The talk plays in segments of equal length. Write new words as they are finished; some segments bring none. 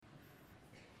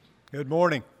Good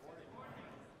morning.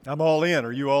 I'm all in.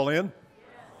 Are you all in?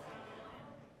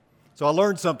 So I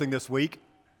learned something this week.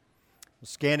 I was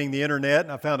scanning the internet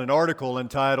and I found an article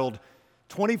entitled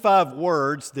 25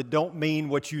 Words That Don't Mean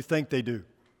What You Think They Do.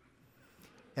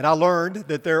 And I learned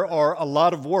that there are a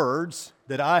lot of words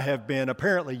that I have been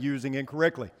apparently using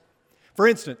incorrectly. For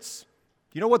instance,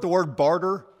 do you know what the word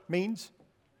barter means?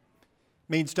 It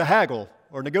means to haggle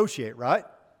or negotiate, right?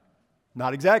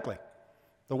 Not exactly.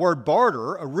 The word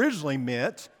barter originally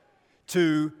meant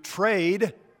to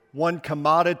trade one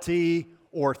commodity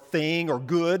or thing or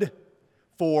good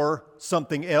for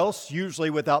something else, usually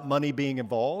without money being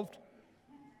involved.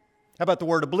 How about the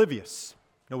word oblivious?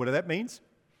 Know what that means?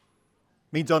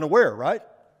 It means unaware, right?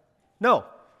 No.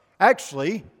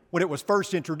 Actually, when it was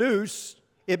first introduced,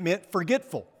 it meant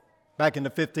forgetful back in the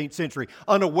 15th century.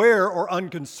 Unaware or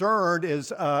unconcerned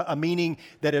is a meaning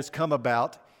that has come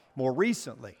about more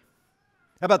recently.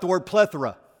 How about the word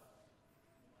plethora?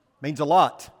 Means a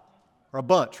lot or a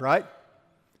bunch, right?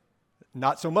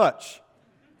 Not so much.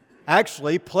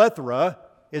 Actually, plethora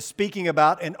is speaking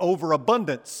about an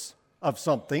overabundance of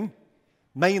something,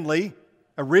 mainly,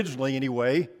 originally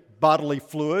anyway, bodily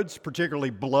fluids, particularly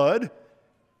blood.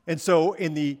 And so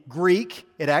in the Greek,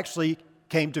 it actually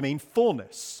came to mean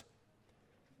fullness.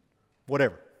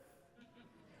 Whatever.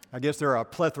 I guess there are a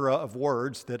plethora of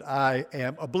words that I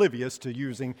am oblivious to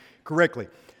using correctly.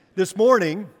 This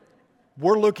morning,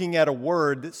 we're looking at a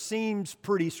word that seems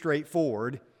pretty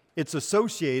straightforward. It's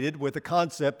associated with a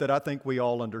concept that I think we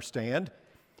all understand,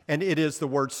 and it is the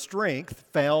word strength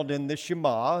found in the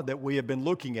Shema that we have been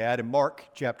looking at in Mark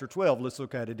chapter 12. Let's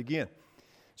look at it again.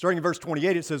 Starting in verse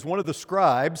 28, it says, "One of the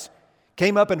scribes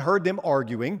came up and heard them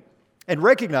arguing, and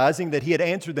recognizing that he had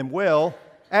answered them well,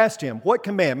 asked him, 'What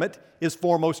commandment is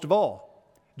foremost of all?'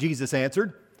 Jesus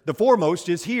answered, 'The foremost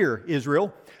is here,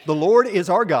 Israel. The Lord is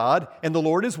our God, and the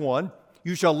Lord is one.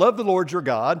 You shall love the Lord your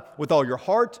God with all your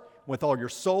heart, with all your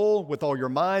soul, with all your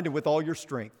mind, and with all your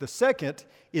strength. The second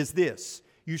is this,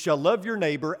 you shall love your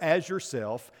neighbor as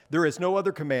yourself. There is no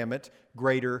other commandment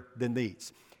greater than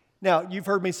these.'" Now, you've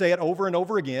heard me say it over and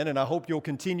over again, and I hope you'll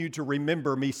continue to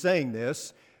remember me saying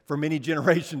this for many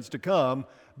generations to come,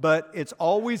 but it's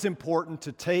always important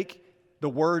to take the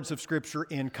words of Scripture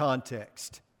in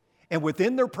context. And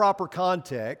within their proper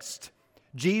context,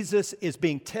 Jesus is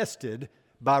being tested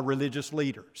by religious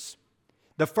leaders.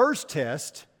 The first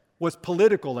test was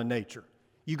political in nature.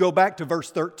 You go back to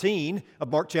verse 13 of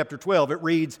Mark chapter 12, it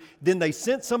reads, "Then they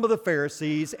sent some of the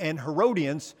Pharisees and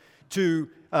Herodians to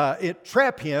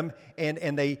trap him,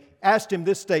 and they asked him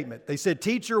this statement. They said,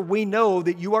 'Teacher, we know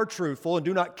that you are truthful and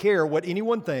do not care what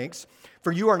anyone thinks,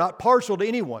 for you are not partial to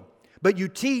anyone, but you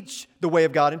teach the way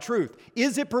of God in truth.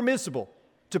 Is it permissible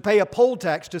to pay a poll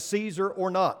tax to Caesar or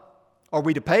not? Are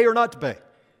we to pay or not to pay?'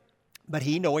 But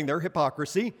he, knowing their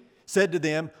hypocrisy, said to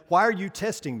them, 'Why are you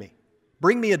testing me?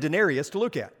 Bring me a denarius to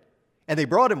look at.' And they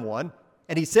brought him one,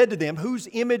 and he said to them, 'Whose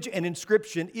image and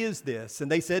inscription is this?'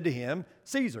 And they said to him,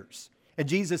 'Caesar's.' And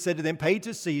Jesus said to them, 'Pay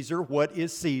to Caesar what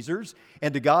is Caesar's,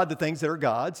 and to God the things that are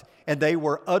God's.' And they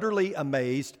were utterly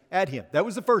amazed at him." That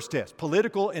was the first test,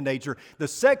 political in nature. The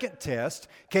second test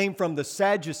came from the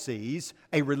Sadducees,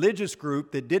 a religious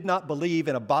group that did not believe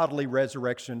in a bodily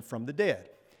resurrection from the dead.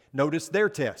 Notice their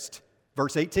test.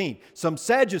 Verse 18, "Some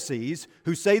Sadducees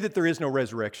who say that there is no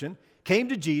resurrection came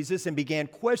to Jesus and began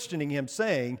questioning him,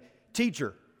 saying,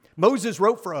 'Teacher, Moses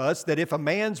wrote for us that if a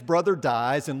man's brother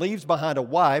dies and leaves behind a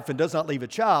wife and does not leave a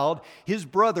child, his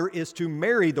brother is to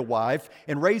marry the wife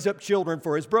and raise up children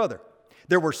for his brother.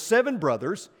 There were 7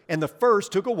 brothers, and the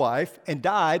first took a wife and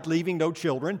died, leaving no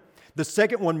children. The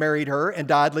second one married her and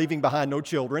died, leaving behind no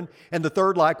children, and the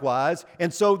third likewise.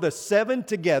 And so the 7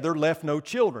 together left no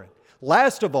children.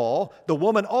 Last of all, the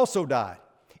woman also died.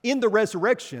 In the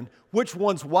resurrection, which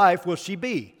one's wife will she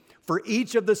be? For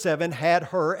each of the 7 had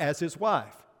her as his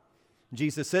wife.'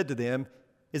 Jesus said to them,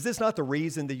 'Is this not the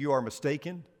reason that you are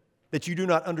mistaken, that you do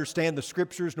not understand the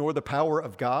Scriptures nor the power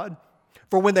of God?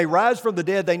 For when they rise from the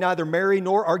dead, they neither marry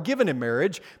nor are given in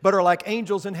marriage, but are like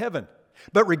angels in heaven.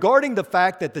 But regarding the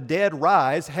fact that the dead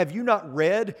rise, have you not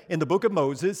read in the book of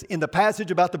Moses, in the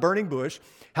passage about the burning bush,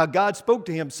 how God spoke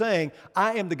to him, saying,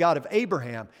 'I am the God of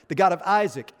Abraham, the God of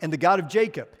Isaac, and the God of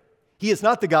Jacob. He is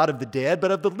not the God of the dead,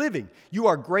 but of the living. You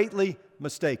are greatly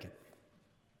mistaken.'"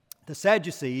 The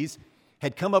Sadducees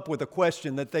had come up with a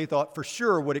question that they thought for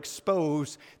sure would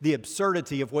expose the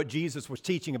absurdity of what Jesus was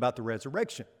teaching about the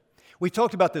resurrection. We've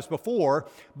talked about this before,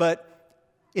 but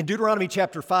in Deuteronomy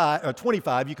chapter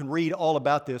 25, you can read all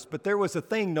about this, but there was a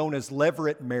thing known as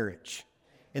levirate marriage.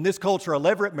 In this culture, a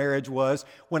levirate marriage was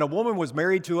when a woman was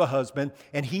married to a husband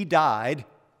and he died,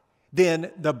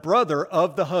 then the brother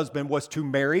of the husband was to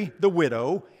marry the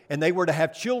widow, and they were to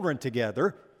have children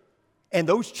together, and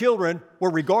those children were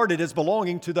regarded as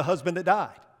belonging to the husband that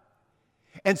died.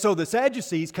 And so the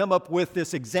Sadducees come up with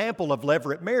this example of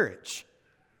levirate marriage.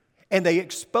 And they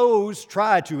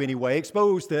try to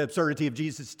expose the absurdity of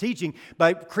Jesus' teaching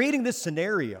by creating this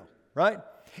scenario, right?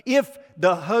 If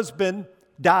the husband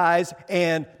dies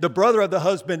and the brother of the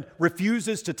husband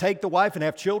refuses to take the wife and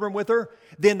have children with her,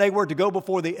 then they were to go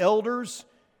before the elders.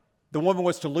 The woman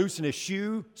was to loosen his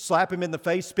shoe, slap him in the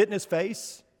face, spit in his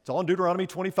face. It's all in Deuteronomy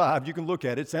 25. You can look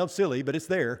at it. It sounds silly, but it's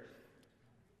there.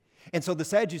 And so the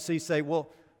Sadducees say,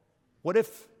 well, what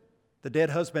if the dead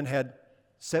husband had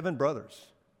 7 brothers?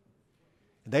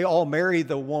 They all marry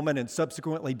the woman and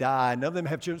subsequently die. None of them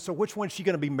have children. So which one is she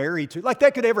going to be married to? Like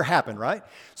that could ever happen, right?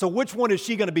 So which one is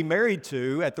she going to be married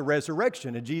to at the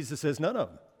resurrection? And Jesus says none of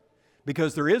them.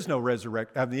 Because there is no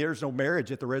there's no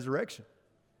marriage at the resurrection.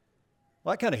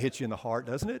 Well, that kind of hits you in the heart,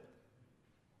 doesn't it?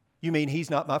 You mean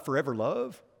he's not my forever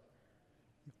love?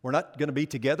 We're not going to be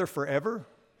together forever?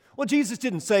 Well, Jesus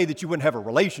didn't say that you wouldn't have a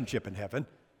relationship in heaven.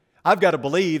 I've got to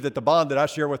believe that the bond that I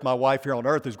share with my wife here on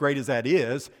earth, as great as that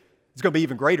is, it's going to be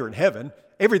even greater in heaven.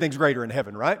 Everything's greater in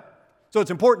heaven, right? So it's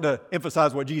important to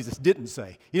emphasize what Jesus didn't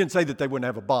say. He didn't say that they wouldn't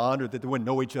have a bond or that they wouldn't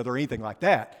know each other or anything like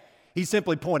that. He's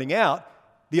simply pointing out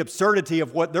the absurdity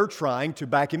of what they're trying to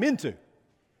back him into.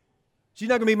 She's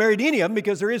not going to be married to any of them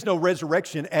because there is no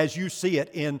resurrection as you see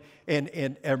it in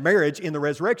a marriage in the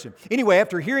resurrection. Anyway,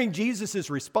 after hearing Jesus'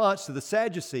 response to the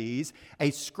Sadducees,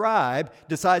 a scribe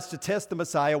decides to test the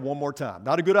Messiah one more time.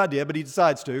 Not a good idea, but he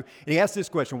decides to. And he asks this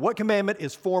question, what commandment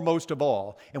is foremost of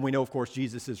all? And we know, of course,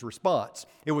 Jesus' response.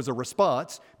 It was a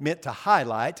response meant to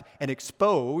highlight and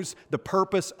expose the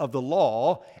purpose of the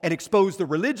law and expose the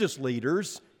religious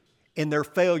leaders in their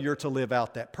failure to live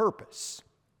out that purpose.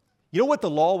 You know what the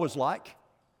law was like?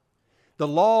 The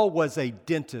law was a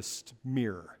dentist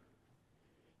mirror.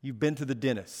 You've been to the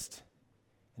dentist,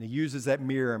 and he uses that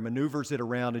mirror and maneuvers it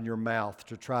around in your mouth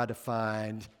to try to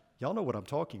find, y'all know what I'm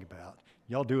talking about.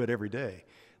 Y'all do it every day.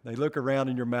 They look around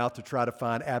in your mouth to try to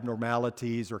find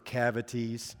abnormalities or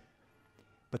cavities,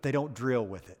 but they don't drill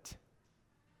with it.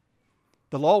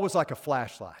 The law was like a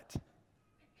flashlight.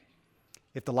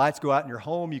 If the lights go out in your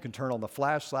home, you can turn on the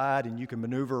flashlight and you can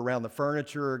maneuver around the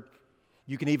furniture.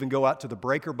 You can even go out to the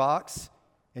breaker box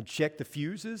and check the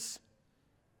fuses.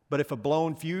 But if a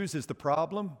blown fuse is the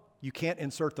problem, you can't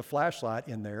insert the flashlight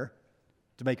in there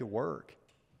to make it work.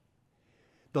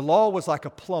 The law was like a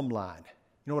plumb line.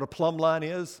 You know what a plumb line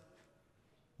is?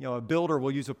 You know, a builder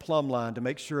will use a plumb line to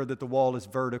make sure that the wall is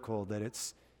vertical, that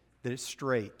it's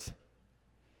straight.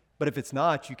 But if it's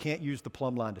not, you can't use the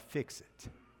plumb line to fix it.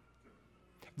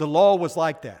 The law was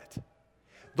like that.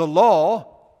 The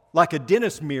law, like a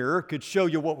dentist mirror, could show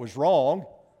you what was wrong.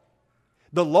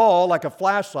 The law, like a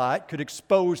flashlight, could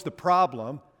expose the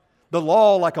problem. The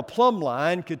law, like a plumb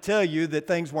line, could tell you that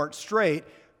things weren't straight.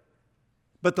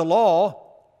 But the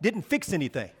law didn't fix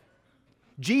anything.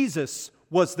 Jesus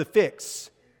was the fix.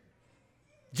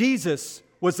 Jesus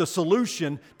was the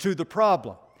solution to the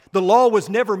problem. The law was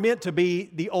never meant to be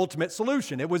the ultimate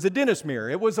solution. It was a dentist mirror.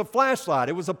 It was a flashlight.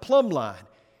 It was a plumb line.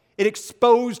 It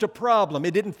exposed a problem.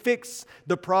 It didn't fix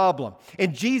the problem.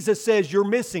 And Jesus says you're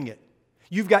missing it.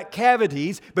 You've got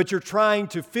cavities, but you're trying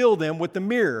to fill them with the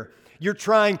mirror. You're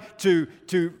trying to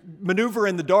maneuver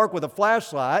in the dark with a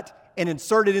flashlight and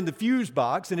insert it in the fuse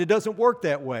box, and it doesn't work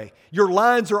that way. Your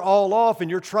lines are all off,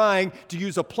 and you're trying to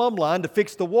use a plumb line to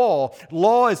fix the wall.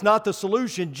 Law is not the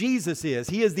solution. Jesus is.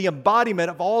 He is the embodiment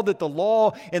of all that the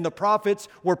law and the prophets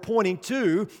were pointing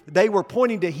to. They were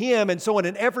pointing to Him, and so in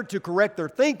an effort to correct their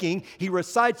thinking, He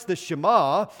recites the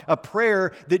Shema, a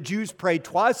prayer that Jews prayed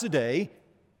twice a day,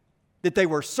 that they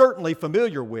were certainly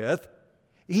familiar with.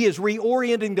 He is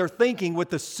reorienting their thinking with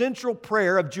the central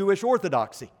prayer of Jewish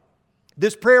orthodoxy.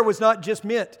 This prayer was not just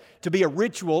meant to be a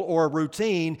ritual or a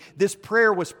routine. This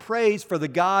prayer was praise for the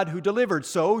God who delivered.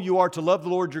 So you are to love the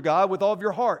Lord your God with all of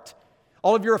your heart,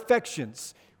 all of your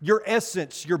affections, your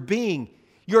essence, your being.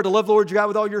 You are to love the Lord your God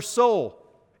with all your soul,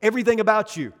 everything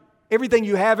about you, everything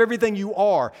you have, everything you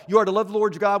are. You are to love the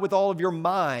Lord your God with all of your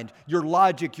mind, your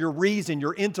logic, your reason,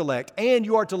 your intellect. And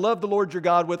you are to love the Lord your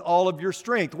God with all of your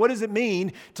strength. What does it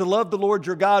mean to love the Lord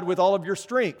your God with all of your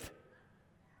strength?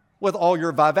 With all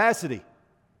your vivacity,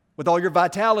 with all your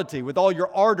vitality, with all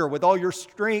your ardor, with all your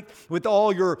strength, with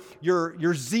all your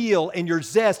zeal and your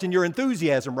zest and your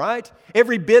enthusiasm, right?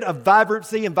 Every bit of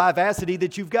vibrancy and vivacity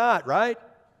that you've got, right?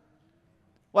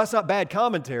 Well, that's not bad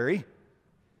commentary,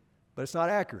 but it's not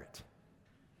accurate.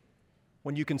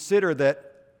 When you consider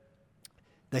that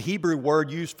the Hebrew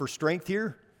word used for strength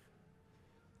here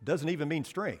doesn't even mean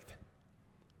strength.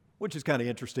 which is kind of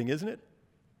interesting, isn't it?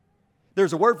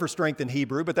 There's a word for strength in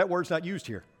Hebrew, but that word's not used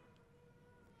here.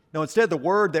 No, instead, the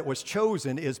word that was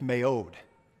chosen is meod.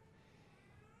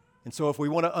 And so if we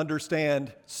want to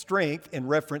understand strength in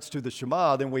reference to the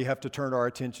Shema, then we have to turn our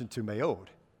attention to meod.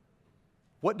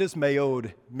 What does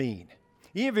meod mean?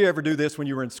 Any of you ever do this when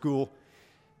you were in school?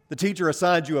 The teacher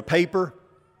assigned you a paper,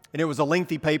 and it was a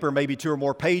lengthy paper, maybe 2 or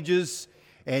more pages,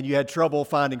 and you had trouble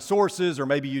finding sources, or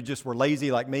maybe you just were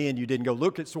lazy like me and you didn't go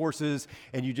look at sources,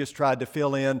 and you just tried to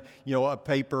fill in, a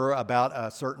paper about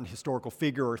a certain historical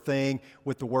figure or thing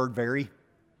with the word very. Did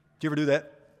you ever do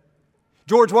that?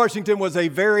 George Washington was a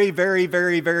very, very,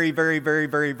 very, very, very, very,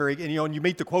 very, very, and you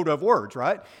meet the quota of words,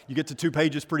 right? You get to 2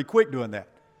 pages pretty quick doing that.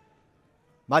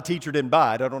 My teacher didn't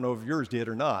buy it. I don't know if yours did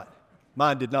or not.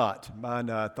 Mine did not. Mine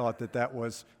thought that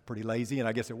was pretty lazy, and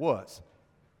I guess it was.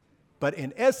 But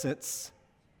in essence,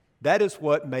 that is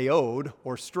what meod,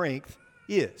 or strength,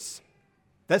 is.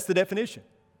 That's the definition.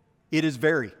 It is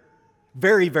very,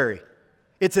 very, very.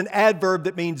 It's an adverb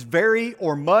that means very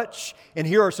or much, and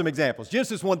here are some examples.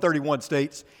 Genesis 1:31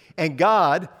 states, "And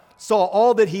God saw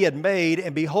all that he had made,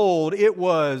 and behold, it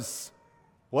was,"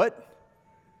 what?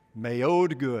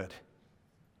 "Meod good.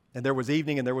 And there was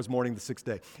evening and there was morning the 6th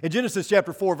day." In Genesis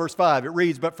chapter 4, verse 5, it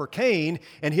reads, "But for Cain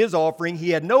and his offering he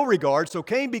had no regard, so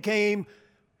Cain became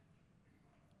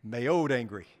meod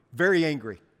angry," very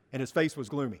angry, and his face was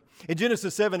gloomy. In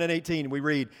Genesis 7 and 18, we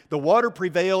read, "The water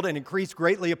prevailed and increased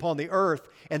greatly upon the earth,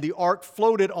 and the ark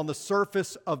floated on the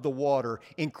surface of the water."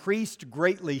 Increased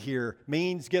greatly here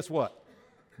means, guess what?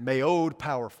 Meod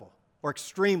powerful, or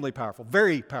extremely powerful,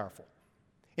 very powerful.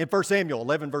 In 1 Samuel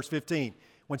 11, verse 15,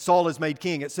 when Saul is made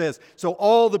king, it says, "So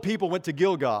all the people went to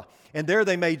Gilgal, and there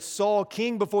they made Saul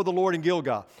king before the Lord in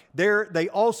Gilgal. There they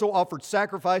also offered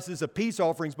sacrifices of peace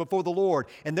offerings before the Lord,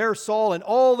 and there Saul and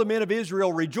all the men of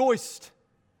Israel rejoiced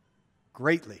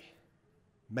greatly."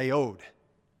 Meod.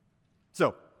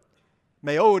 So,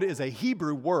 meod is a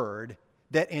Hebrew word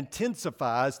that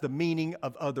intensifies the meaning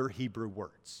of other Hebrew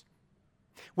words.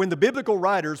 When the biblical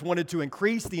writers wanted to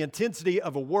increase the intensity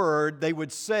of a word, they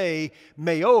would say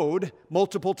meod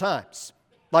multiple times,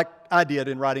 like I did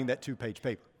in writing that 2-page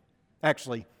paper.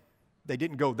 Actually, they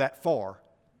didn't go that far,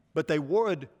 but they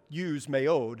would use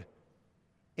meod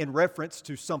in reference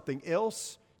to something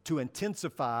else to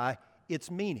intensify its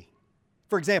meaning.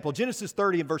 For example, Genesis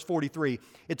 30 and verse 43,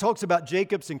 it talks about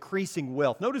Jacob's increasing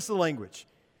wealth. Notice the language.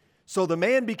 "So the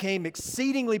man became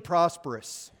exceedingly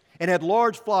prosperous and had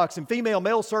large flocks and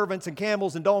male servants and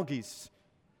camels and donkeys."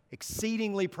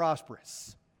 Exceedingly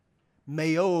prosperous.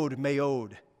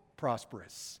 Meod,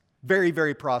 prosperous. Very,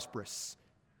 very prosperous.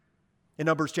 In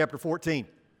Numbers chapter 14,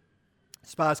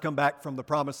 spies come back from the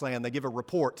promised land. They give a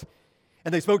report.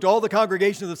 "And they spoke to all the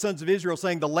congregation of the sons of Israel,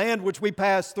 saying, 'The land which we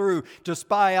passed through to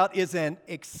spy out is an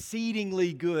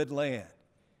exceedingly good land.'"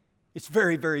 It's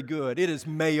very, very good. It is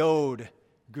meod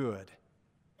good.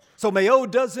 So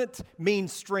meod doesn't mean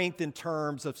strength in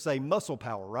terms of, say, muscle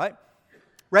power, right?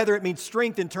 Rather, it means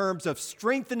strength in terms of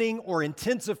strengthening or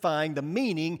intensifying the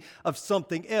meaning of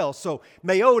something else. So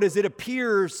meod, as it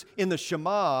appears in the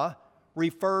Shema,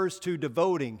 refers to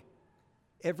devoting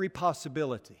every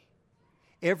possibility,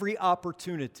 every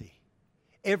opportunity,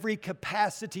 every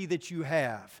capacity that you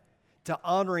have to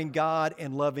honoring God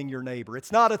and loving your neighbor.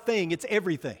 It's not a thing, it's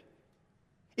everything.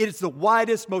 It is the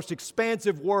widest, most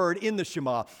expansive word in the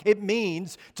Shema. It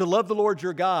means to love the Lord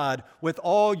your God with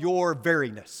all your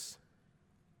veriness,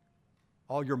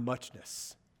 all your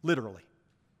muchness, literally.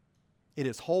 It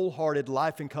is wholehearted,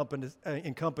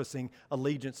 life-encompassing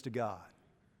allegiance to God.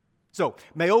 So,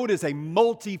 meod is a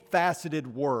multifaceted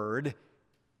word,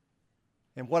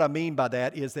 and what I mean by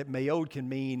that is that meod can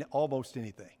mean almost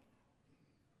anything.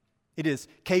 It is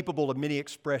capable of many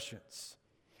expressions.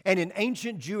 And in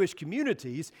ancient Jewish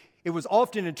communities, it was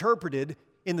often interpreted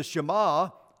in the Shema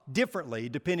differently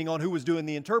depending on who was doing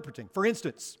the interpreting. For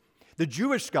instance, the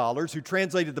Jewish scholars who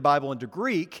translated the Bible into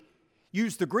Greek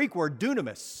used the Greek word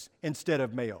dunamis instead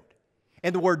of meod.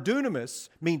 And the word dunamis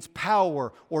means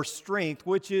power or strength,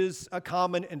 which is a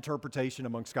common interpretation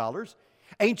among scholars.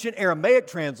 Ancient Aramaic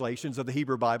translations of the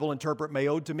Hebrew Bible interpret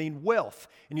meod to mean wealth.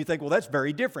 And you think, well, that's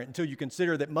very different until you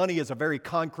consider that money is a very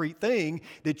concrete thing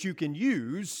that you can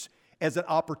use as an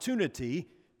opportunity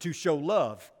to show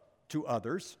love to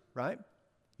others, right?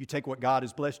 You take what God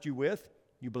has blessed you with,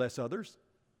 you bless others.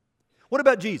 What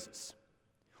about Jesus?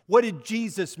 What did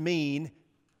Jesus mean?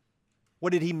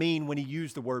 What did he mean when he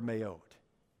used the word meod?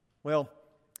 Well,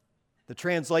 the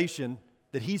translation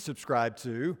that he subscribed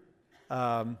to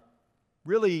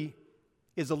really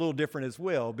is a little different as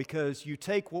well, because you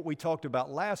take what we talked about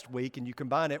last week and you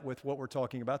combine it with what we're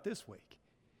talking about this week.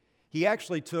 he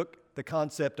actually took the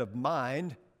concept of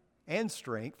mind and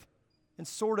strength and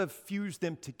sort of fused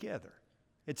them together.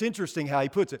 It's interesting how he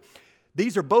puts it.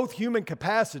 These are both human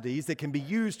capacities that can be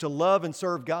used to love and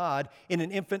serve God in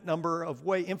an infinite number of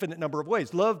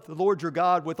ways. Love the Lord your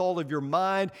God with all of your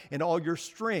mind and all your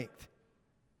strength.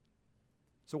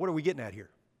 So what are we getting at here?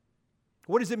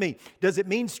 What does it mean? Does it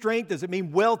mean strength? Does it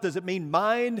mean wealth? Does it mean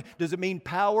mind? Does it mean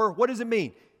power? What does it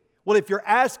mean? Well, if you're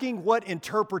asking what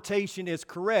interpretation is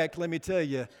correct, let me tell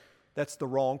you, that's the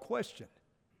wrong question.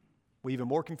 We even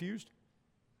more confused?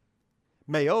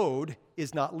 Meod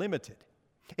is not limited.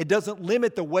 It doesn't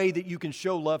limit the way that you can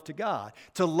show love to God.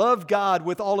 To love God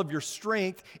with all of your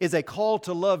strength is a call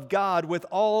to love God with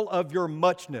all of your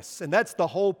muchness. And that's the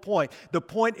whole point. The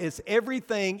point is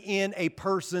everything in a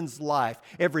person's life.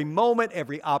 Every moment,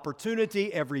 every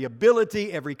opportunity, every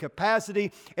ability, every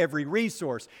capacity, every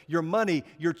resource. Your money,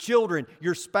 your children,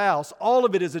 your spouse, all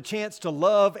of it is a chance to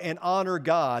love and honor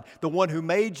God. The one who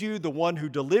made you, the one who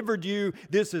delivered you.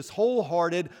 This is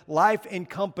wholehearted,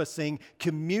 life-encompassing,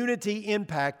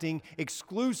 community-impacting,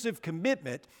 exclusive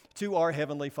commitment to our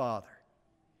Heavenly Father.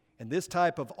 And this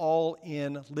type of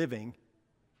all-in living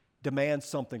demands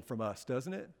something from us,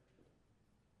 doesn't it?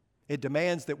 It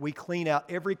demands that we clean out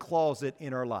every closet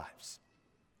in our lives.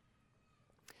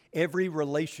 Every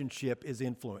relationship is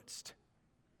influenced.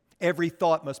 Every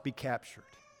thought must be captured.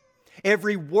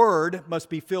 Every word must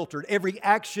be filtered. Every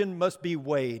action must be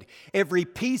weighed. Every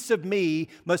piece of me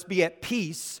must be at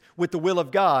peace with the will of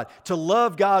God. To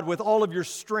love God with all of your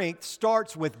strength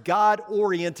starts with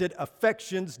God-oriented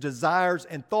affections, desires,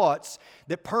 and thoughts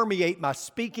that permeate my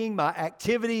speaking, my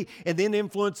activity, and then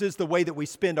influences the way that we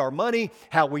spend our money,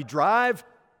 how we drive,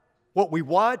 what we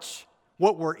watch,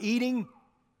 what we're eating.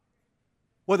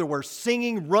 Whether we're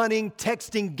singing, running,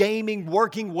 texting, gaming,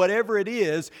 working, whatever it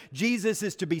is, Jesus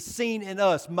is to be seen in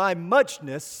us. My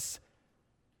muchness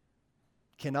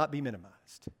cannot be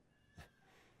minimized.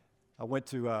 I went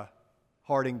to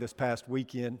Harding this past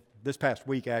week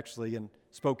actually, and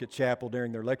spoke at chapel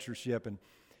during their lectureship. And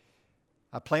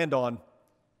I planned on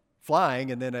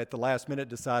flying, and then at the last minute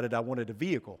decided I wanted a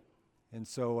vehicle. And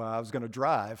so I was going to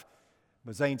drive,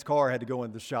 but Zane's car had to go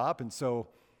in the shop, and so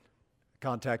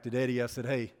contacted Eddie. I said,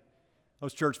 hey,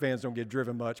 those church vans don't get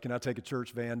driven much. Can I take a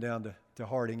church van down to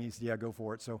Harding? He said, yeah, go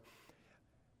for it. So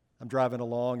I'm driving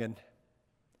along, and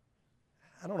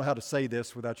I don't know how to say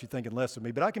this without you thinking less of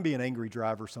me, but I can be an angry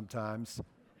driver sometimes.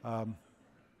 I'm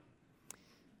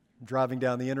driving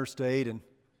down the interstate, and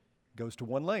it goes to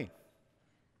one lane.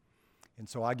 And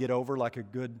so I get over like a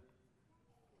good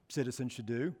citizen should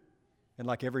do, and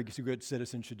like every good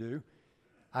citizen should do.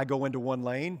 I go into one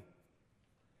lane,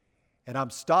 and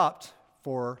I'm stopped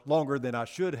for longer than I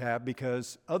should have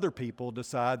because other people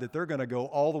decide that they're going to go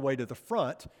all the way to the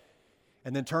front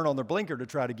and then turn on their blinker to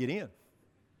try to get in.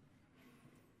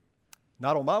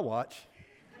 Not on my watch.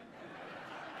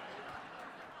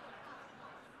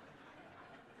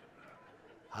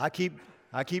 I keep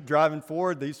driving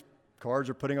forward. These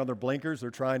cars are putting on their blinkers. They're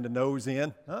trying to nose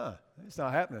in. It's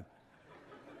not happening.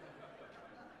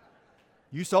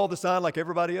 You saw the sign like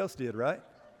everybody else did, right?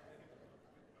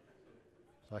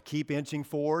 So I keep inching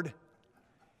forward.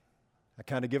 I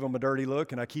kind of give them a dirty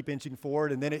look, and I keep inching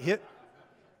forward, and then it hit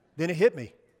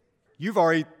me. You've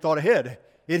already thought ahead.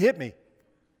 It hit me.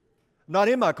 I'm not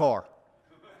in my car.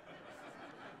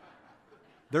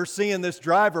 They're seeing this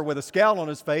driver with a scowl on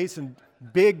his face and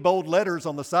big, bold letters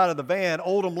on the side of the van,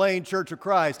 Oldham Lane Church of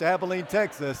Christ, Abilene,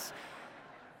 Texas,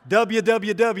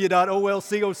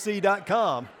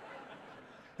 www.olcoc.com.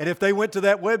 And if they went to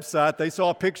that website, they saw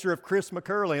a picture of Chris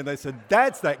McCurley, and they said,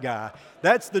 that's that guy.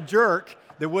 That's the jerk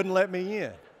that wouldn't let me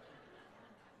in.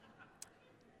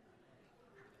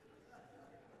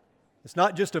 It's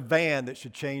not just a van that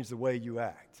should change the way you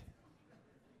act.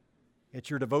 It's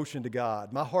your devotion to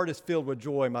God. My heart is filled with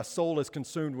joy. My soul is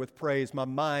consumed with praise. My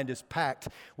mind is packed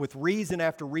with reason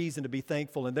after reason to be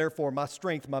thankful. And therefore, my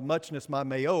strength, my muchness, my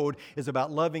meod is about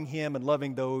loving Him and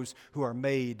loving those who are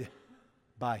made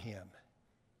by Him.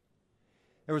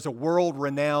 There was a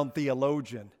world-renowned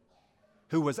theologian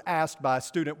who was asked by a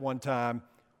student one time,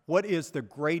 what is the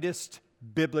greatest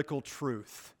biblical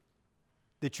truth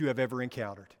that you have ever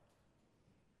encountered?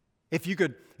 If you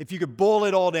could boil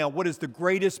it all down, what is the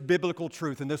greatest biblical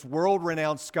truth? And this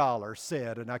world-renowned scholar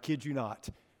said, and I kid you not,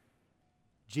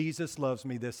 Jesus loves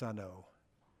me, this I know,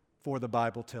 for the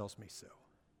Bible tells me so.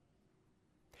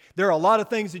 There are a lot of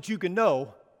things that you can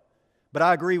know, but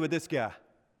I agree with this guy.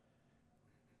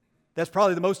 That's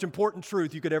probably the most important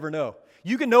truth you could ever know.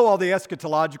 You can know all the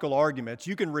eschatological arguments.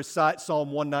 You can recite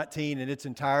Psalm 119 in its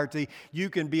entirety. You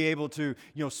can be able to,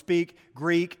 speak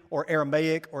Greek or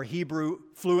Aramaic or Hebrew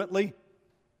fluently.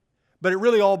 But it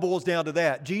really all boils down to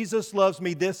that. Jesus loves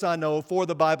me, this I know, for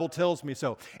the Bible tells me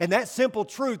so. And that simple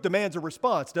truth demands a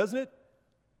response, doesn't it?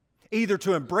 Either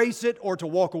to embrace it or to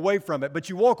walk away from it. But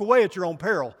you walk away at your own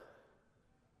peril.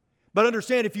 But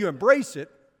understand, if you embrace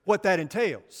it, what that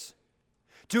entails.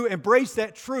 To embrace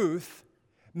that truth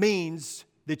means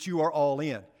that you are all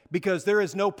in. Because there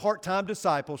is no part-time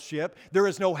discipleship. There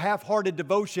is no half-hearted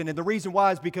devotion. And the reason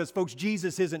why is because, folks,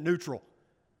 Jesus isn't neutral.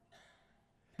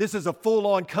 This is a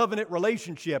full-on covenant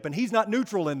relationship, and He's not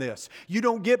neutral in this. You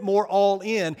don't get more all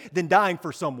in than dying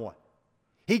for someone.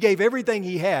 He gave everything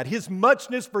He had. His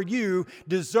muchness for you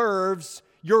deserves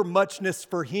your muchness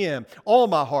for Him. All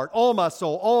my heart, all my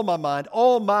soul, all my mind,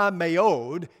 all my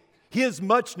mayod, His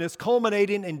muchness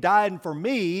culminating in dying for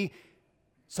me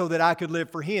so that I could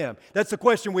live for Him. That's the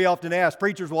question we often ask.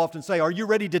 Preachers will often say, are you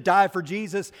ready to die for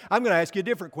Jesus? I'm going to ask you a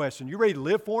different question. You ready to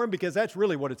live for Him? Because that's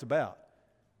really what it's about.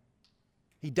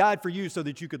 He died for you so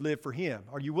that you could live for Him.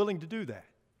 Are you willing to do that?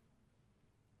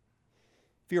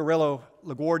 Fiorello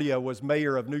LaGuardia was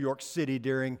mayor of New York City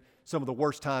during some of the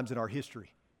worst times in our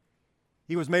history.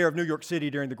 He was mayor of New York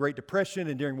City during the Great Depression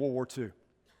and during World War II.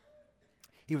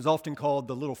 He was often called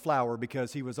the Little Flower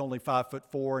because he was only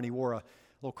 5'4" and he wore a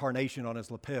little carnation on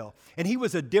his lapel. And he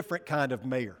was a different kind of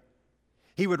mayor.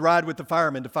 He would ride with the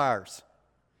firemen to fires.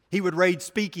 He would raid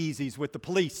speakeasies with the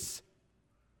police.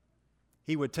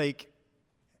 He would take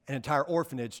an entire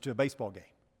orphanage to a baseball game.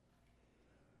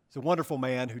 He's a wonderful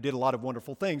man who did a lot of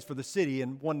wonderful things for the city.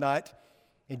 And one night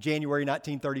in January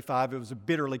 1935, it was a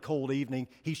bitterly cold evening,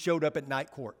 he showed up at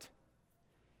night court.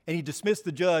 And he dismissed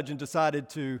the judge and decided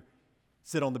to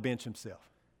sit on the bench himself.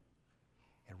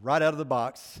 And right out of the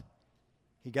box,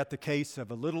 he got the case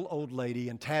of a little old lady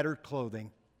in tattered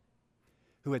clothing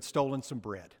who had stolen some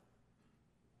bread.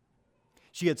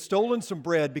 She had stolen some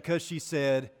bread because she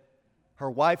said her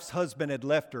wife's husband had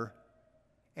left her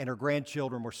and her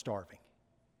grandchildren were starving.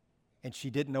 And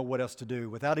she didn't know what else to do.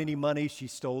 Without any money, she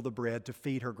stole the bread to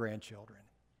feed her grandchildren.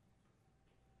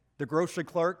 The grocery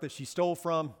clerk that she stole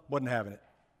from wasn't having it.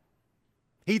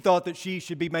 He thought that she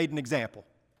should be made an example.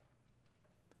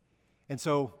 And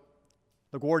so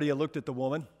LaGuardia looked at the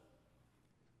woman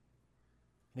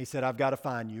and he said, I've got to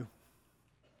fine you.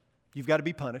 You've got to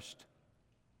be punished.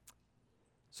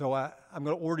 So I'm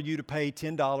going to order you to pay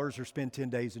 $10 or spend 10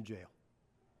 days in jail.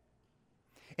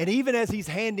 And even as he's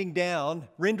handing down,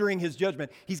 rendering his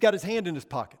judgment, he's got his hand in his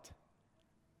pocket.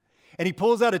 And he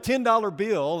pulls out a $10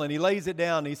 bill and he lays it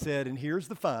down and he said, and here's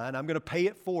the fine. I'm going to pay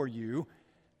it for you.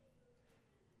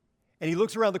 And he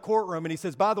looks around the courtroom and he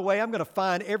says, by the way, I'm going to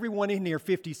fine everyone in here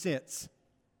 50 cents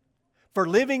for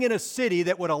living in a city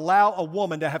that would allow a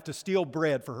woman to have to steal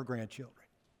bread for her grandchildren.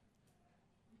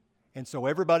 And so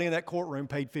everybody in that courtroom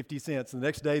paid 50 cents. The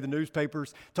next day, the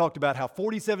newspapers talked about how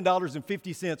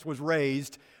 $47.50 was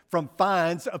raised from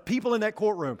fines of people in that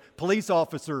courtroom, police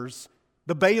officers,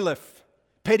 the bailiff,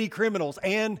 petty criminals,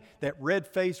 and that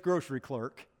red-faced grocery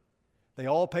clerk. They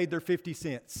all paid their 50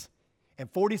 cents.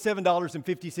 And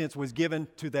 $47.50 was given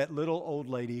to that little old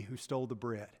lady who stole the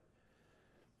bread.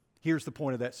 Here's the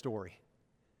point of that story.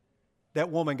 That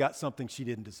woman got something she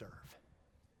didn't deserve.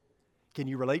 Can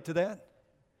you relate to that?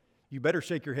 You better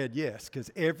shake your head yes, because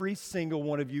every single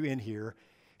one of you in here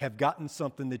have gotten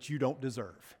something that you don't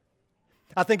deserve.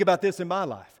 I think about this in my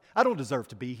life. I don't deserve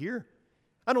to be here.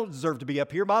 I don't deserve to be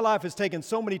up here. My life has taken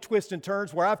so many twists and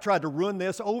turns where I've tried to ruin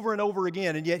this over and over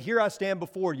again, and yet here I stand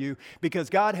before you because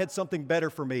God had something better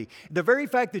for me. The very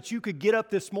fact that you could get up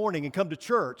this morning and come to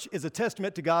church is a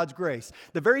testament to God's grace.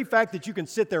 The very fact that you can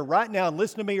sit there right now and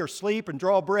listen to me or sleep and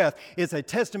draw a breath is a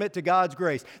testament to God's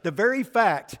grace. The very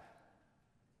fact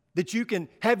that you can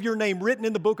have your name written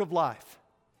in the book of life,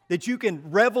 that you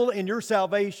can revel in your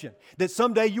salvation, that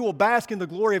someday you will bask in the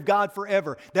glory of God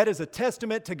forever. That is a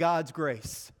testament to God's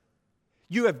grace.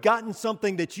 You have gotten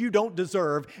something that you don't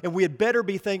deserve, and we had better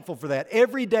be thankful for that.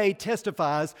 Every day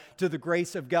testifies to the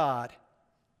grace of God.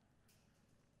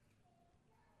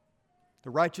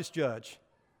 The righteous judge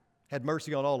had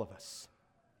mercy on all of us.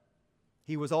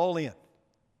 He was all in,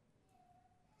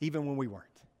 even when we weren't.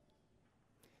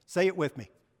 Say it with me.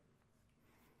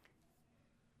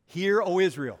 Hear, O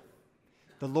Israel,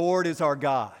 the Lord is our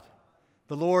God.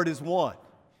 The Lord is one,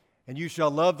 and you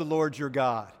shall love the Lord your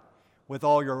God with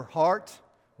all your heart,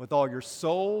 with all your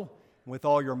soul, with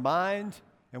all your mind,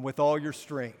 and with all your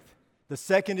strength. The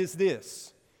second is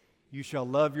this, you shall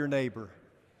love your neighbor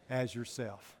as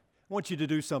yourself. I want you to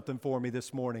do something for me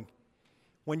this morning.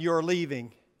 When you're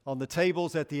leaving, On the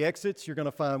tables at the exits, you're going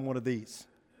to find one of these.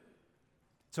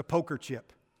 It's a poker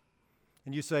chip.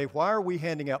 And you say, why are we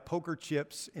handing out poker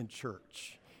chips in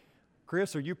church?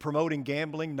 Chris, are you promoting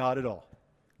gambling? Not at all.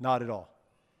 Not at all.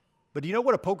 But do you know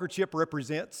what a poker chip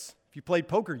represents? If you played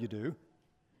poker, you do.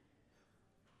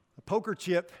 A poker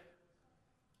chip,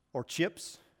 or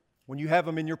chips, when you have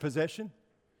them in your possession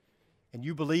and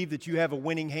you believe that you have a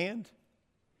winning hand,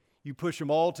 you push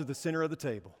them all to the center of the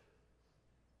table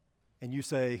and you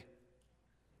say,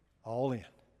 all in.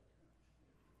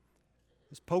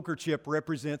 This poker chip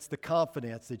represents the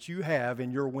confidence that you have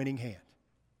in your winning hand.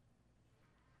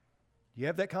 Do you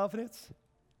have that confidence?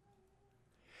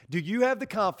 Do you have the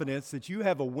confidence that you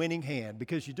have a winning hand?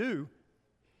 Because you do.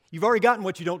 You've already gotten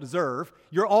what you don't deserve.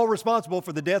 You're all responsible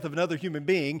for the death of another human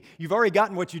being. You've already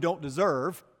gotten what you don't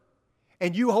deserve.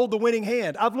 And you hold the winning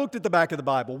hand. I've looked at the back of the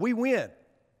Bible. We win.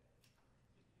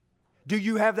 Do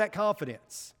you have that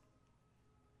confidence?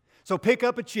 So pick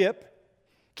up a chip.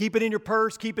 Keep it in your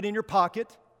purse, keep it in your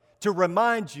pocket to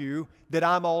remind you that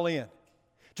I'm all in.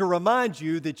 To remind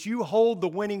you that you hold the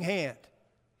winning hand.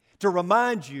 To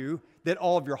remind you that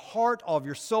all of your heart, all of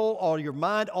your soul, all of your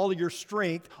mind, all of your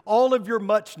strength, all of your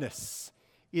muchness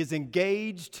is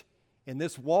engaged in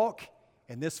this walk,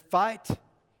 in this fight,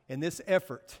 in this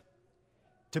effort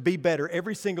to be better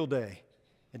every single day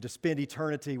and to spend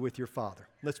eternity with your Father.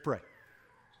 Let's pray.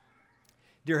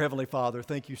 Dear Heavenly Father,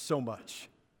 thank you so much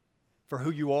for who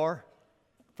you are,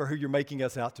 for who you're making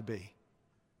us out to be.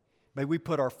 May we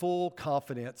put our full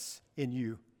confidence in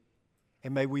you,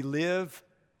 and may we live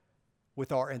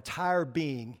with our entire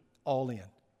being all in.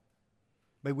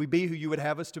 May we be who you would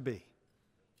have us to be.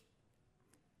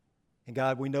 And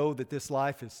God, we know that this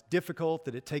life is difficult,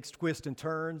 that it takes twists and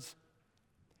turns,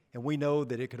 and we know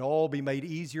that it could all be made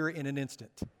easier in an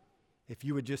instant if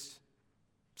you would just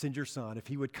send your Son, if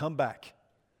he would come back.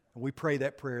 And we pray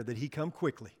that prayer that he come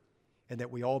quickly, and that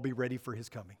we all be ready for his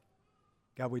coming.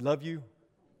 God, we love you.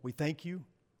 We thank you.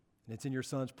 And it's in your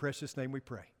Son's precious name we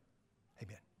pray.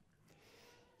 Amen.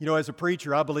 You know, as a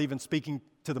preacher, I believe in speaking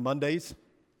to the Mondays.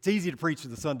 It's easy to preach to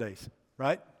the Sundays,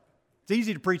 right? It's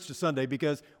easy to preach to Sunday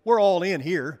because we're all in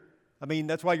here. I mean,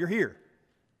 that's why you're here.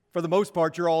 For the most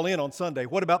part, you're all in on Sunday.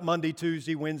 What about Monday,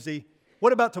 Tuesday, Wednesday?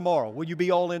 What about tomorrow? Will you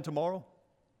be all in tomorrow?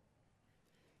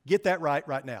 Get that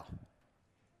right now.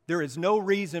 There is no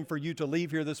reason for you to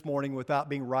leave here this morning without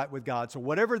being right with God. So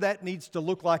whatever that needs to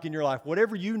look like in your life,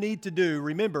 whatever you need to do,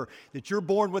 remember that you're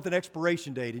born with an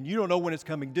expiration date and you don't know when it's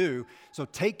coming due. So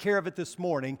take care of it this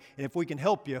morning. And if we can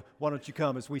help you, why don't you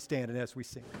come as we stand and as we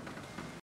sing.